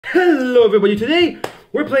Hello everybody, today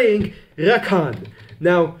we're playing Rakan.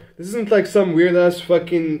 Now, this isn't like some weird ass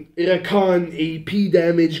fucking Rakan AP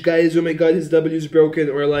damage, guys, oh my god his W is broken,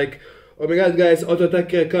 or like, oh my god guys, auto attack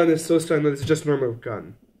Rakan is so strong. No, this is just normal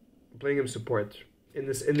Rakan. I'm playing him support, in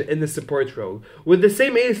the support role. With the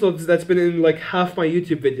same ace load that's been in like half my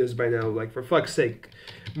YouTube videos by now, like for fuck's sake.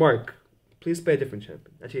 Mark, please play a different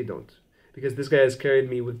champion. Actually don't, because this guy has carried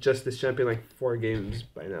me with just this champion like 4 games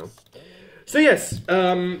by now. So yes,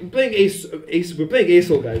 we're playing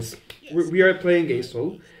ASOL, guys. We are playing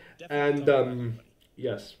ASOL, and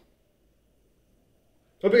yes.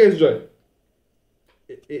 Hope you guys enjoy.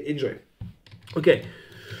 Enjoy. Okay.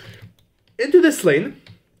 Into this lane,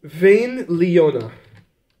 Vayne Leona.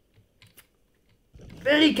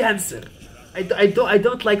 Very cancer. I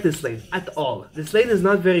don't like this lane at all. This lane is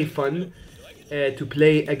not very fun to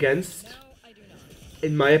play against.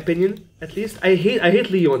 In my opinion, at least, I hate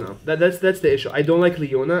Leona. That's the issue. I don't like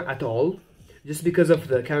Leona at all, just because of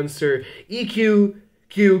the cancer EQ,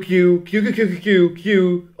 Q, Q, Q, Q, Q, Q,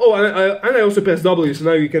 Q. Oh, and I also press W, so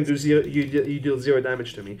now you can do you deal 0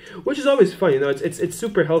 damage to me, which is always fun. You know, it's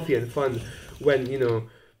super healthy and fun when you know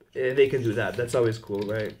they can do that. That's always cool,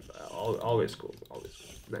 right? Always cool, always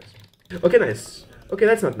cool. Nice. Okay, nice. Okay,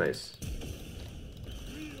 that's not nice.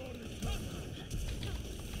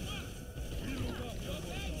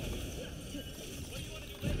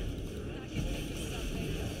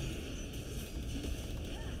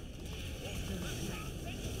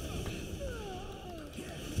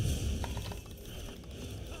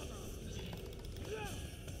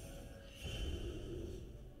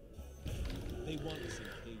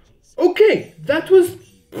 Okay, that was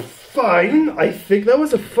fine. I think that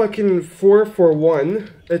was a fucking 4 for 1.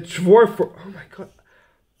 A 4 for... Oh my god.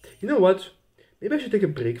 You know what? Maybe I should take a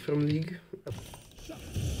break from League.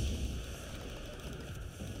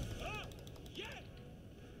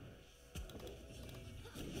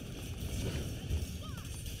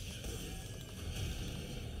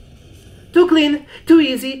 Too clean, too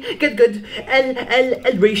easy, get good,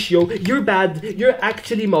 L ratio, you're bad, you're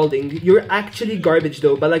actually molding, you're actually garbage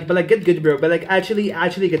though, but like get good bro, but like actually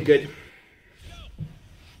get good.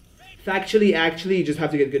 Factually, you just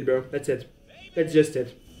have to get good bro, that's it. That's just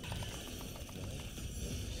it.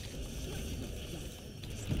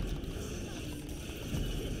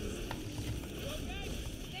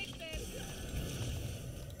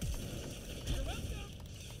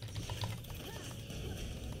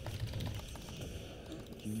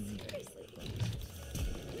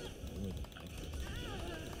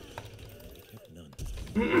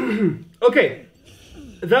 Okay,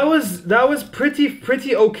 that was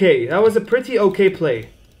pretty okay. That was a pretty okay play.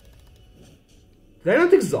 Did I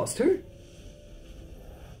not exhaust her?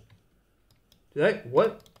 Did I?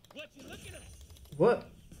 What? What?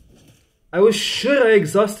 I was sure I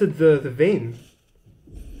exhausted the Vayne.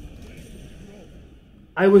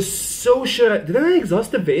 I was so sure. Did I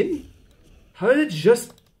exhaust the Vayne? How did it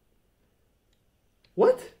just?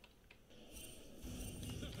 What?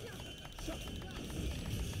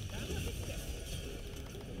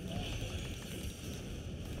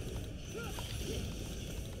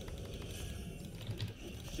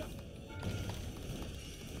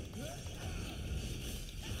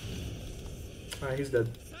 Ah, he's dead.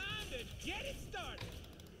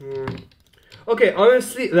 Okay,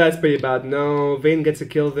 honestly, that's pretty bad. No, Vayne gets a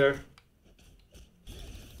kill there.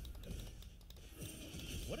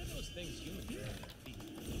 What are those things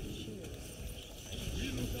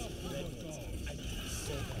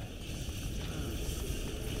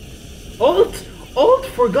Ult! Ult!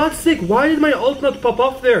 For God's sake, why did my ult not pop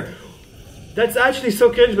off there? That's actually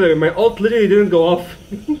so cringe, by the way. My ult literally didn't go off.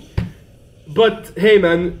 But hey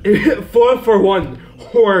man, 4 for 1,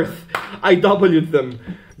 worth. I W'd them.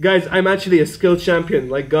 Guys, I'm actually a skilled champion,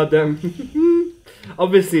 like goddamn.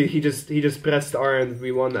 Obviously he just pressed R and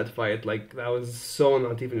we won that fight. Like that was so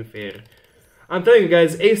not even fair. I'm telling you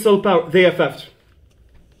guys, ASOL power, they FF'd.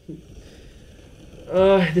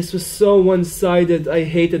 This was so one-sided. I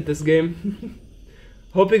hated this game.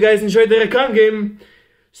 Hope you guys enjoyed the Rakan game.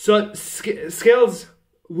 So, skills,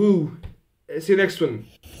 woo. See you next one.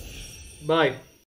 Bye.